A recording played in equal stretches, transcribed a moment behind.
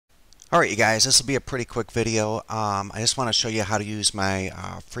Alright you guys, this will be a pretty quick video. I just want to show you how to use my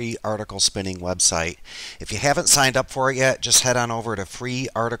free article spinning website. If you haven't signed up for it yet, just head on over to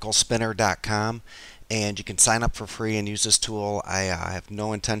freearticlespinner.com and you can sign up for free and use this tool. I have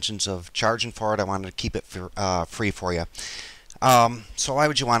no intentions of charging for it. I wanted to keep it free for you. So why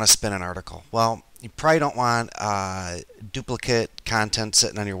would you want to spin an article? Well, you probably don't want duplicate content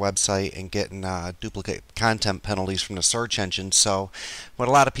sitting on your website and getting duplicate content penalties from the search engine. So what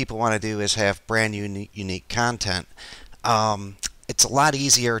a lot of people want to do is have brand unique content. It's a lot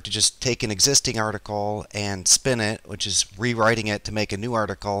easier to just take an existing article and spin it, which is rewriting it to make a new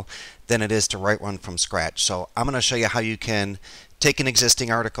article, than it is to write one from scratch. So I'm going to show you how you can take an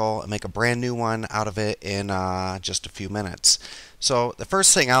existing article and make a brand new one out of it in just a few minutes. So the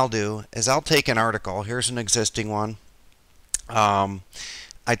first thing I'll do is I'll take an article. Here's an existing one. I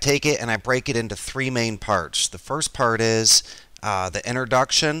take it and I break it into three main parts. The first part is the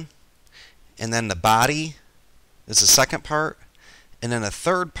introduction, and then the body is the second part, and then the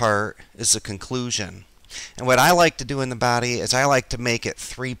third part is the conclusion. And what I like to do in the body is I like to make it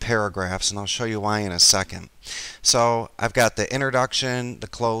 3 paragraphs, and I'll show you why in a second. So I've got the introduction, the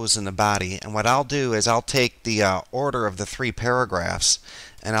close, and the body. And what I'll do is I'll take the order of the 3 paragraphs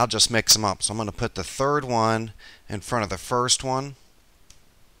and I'll just mix them up. So I'm going to put the third one in front of the first one,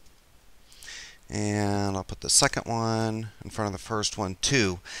 and I'll put the second one in front of the first one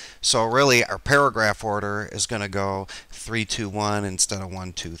too. So really our paragraph order is going to go 3, 2, 1 instead of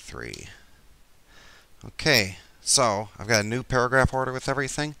 1, 2, 3. Okay, so I've got a new paragraph order with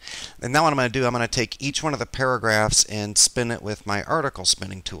everything. And now what I'm going to do, I'm going to take each one of the paragraphs and spin it with my article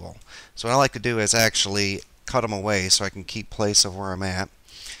spinning tool. So what I like to do is actually cut them away so I can keep place of where I'm at.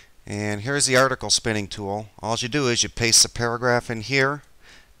 And here's the article spinning tool. All you do is you paste the paragraph in here.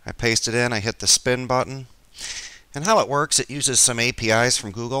 I paste it in, I hit the spin button. And how it works, it uses some APIs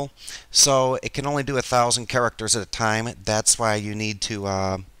from Google. So it can only do 1,000 characters at a time. That's why you need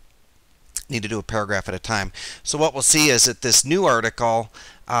to do a paragraph at a time. So what we'll see is that this new article,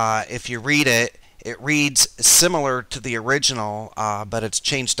 if you read it, it reads similar to the original, but it's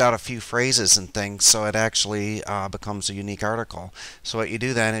changed out a few phrases and things, so it actually becomes a unique article. So what you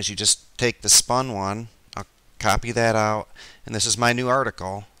do then is you just take the spun one, I'll copy that out, and this is my new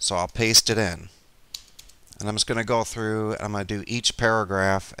article, so I'll paste it in. And I'm just going to go through, and I'm going to do each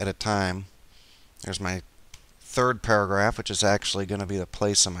paragraph at a time. There's my third paragraph, which is actually going to be the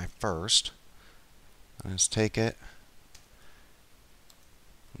place of my first. I just take it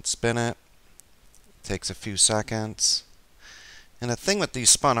and spin it. It takes a few seconds. And the thing with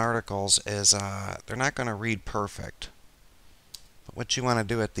these spun articles is they're not going to read perfect. But what you want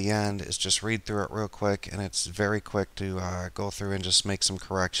to do at the end is just read through it real quick, and it's very quick to go through and just make some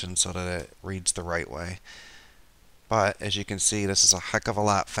corrections so that it reads the right way. But as you can see, this is a heck of a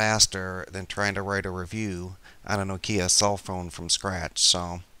lot faster than trying to write a review on a Nokia cell phone from scratch.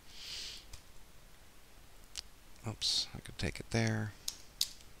 So oops, I could take it there.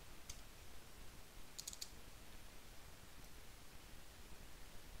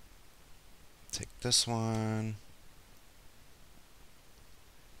 Take this one.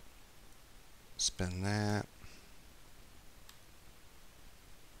 Spin that.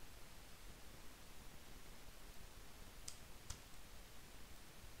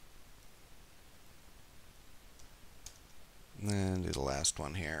 And then do the last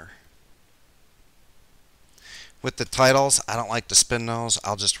one here. With the titles, I don't like to spin those.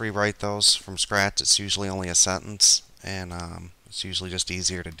 I'll just rewrite those from scratch. It's usually only a sentence, and it's usually just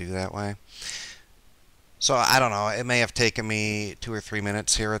easier to do that way. So I don't know. It may have taken me 2 or 3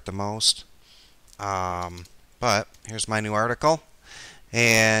 minutes here at the most. But here's my new article.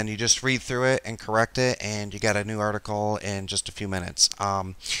 And you just read through it and correct it, and you got a new article in just a few minutes.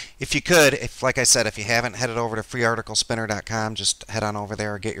 If you could, like I said, if you haven't headed over to freearticlespinner.com, just head on over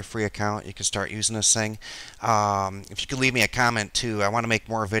there, get your free account. You can start using this thing. If you could leave me a comment too, I want to make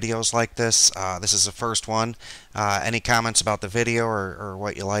more videos like this. This is the first one. Any comments about the video or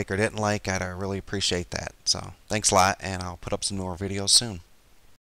what you like or didn't like, I'd really appreciate that. So thanks a lot, and I'll put up some more videos soon.